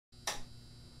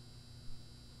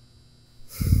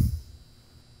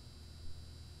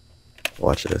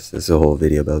Watch this. This is a whole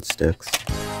video about sticks.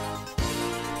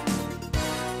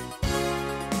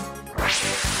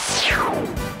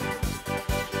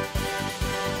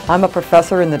 I'm a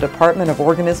professor in the Department of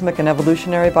Organismic and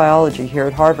Evolutionary Biology here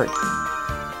at Harvard.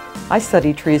 I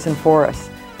study trees and forests,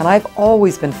 and I've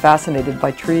always been fascinated by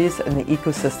trees and the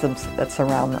ecosystems that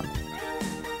surround them.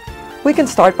 We can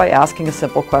start by asking a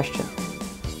simple question.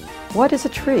 What is a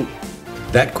tree?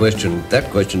 That question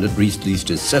at least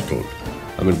is settled.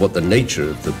 I mean, what the nature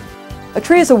of the... A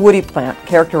tree is a woody plant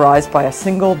characterized by a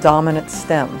single dominant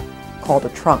stem called a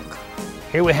trunk.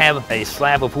 Here we have a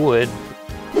slab of wood.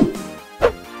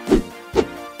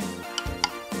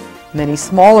 Many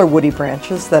smaller woody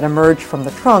branches that emerge from the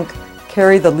trunk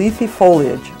carry the leafy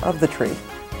foliage of the tree.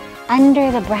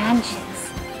 Under the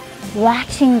branches,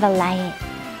 watching the light,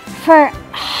 for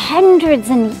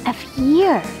hundreds of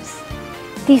years,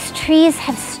 these trees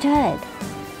have stood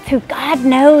through God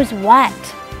knows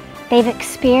what they've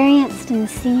experienced and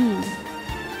seen.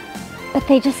 But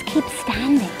they just keep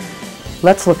standing.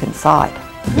 Let's look inside.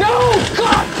 No!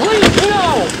 God, please,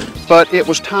 no! But it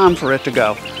was time for it to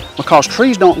go, because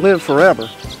trees don't live forever.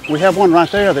 We have one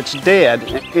right there that's dead.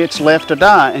 It's left to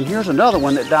die. And here's another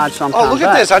one that died sometime Oh, look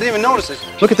at this. I didn't even notice it.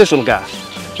 Look at this little guy.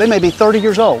 They may be 30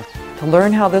 years old. To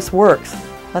learn how this works,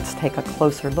 let's take a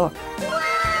closer look.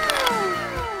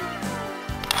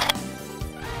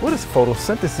 What is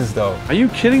photosynthesis, though? Are you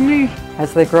kidding me?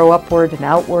 As they grow upward and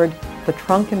outward, the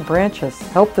trunk and branches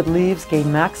help the leaves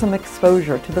gain maximum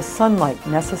exposure to the sunlight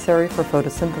necessary for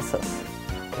photosynthesis.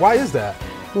 Why is that?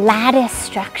 Lattice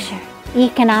structure,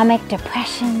 economic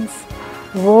depressions,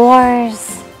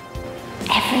 wars,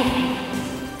 everything.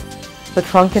 The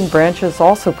trunk and branches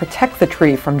also protect the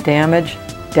tree from damage,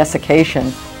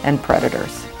 desiccation, and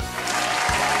predators.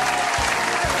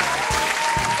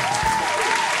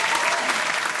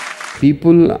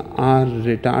 People are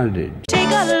retarded.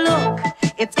 Take a look,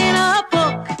 it's in a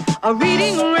book, a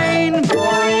reading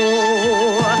rainbow.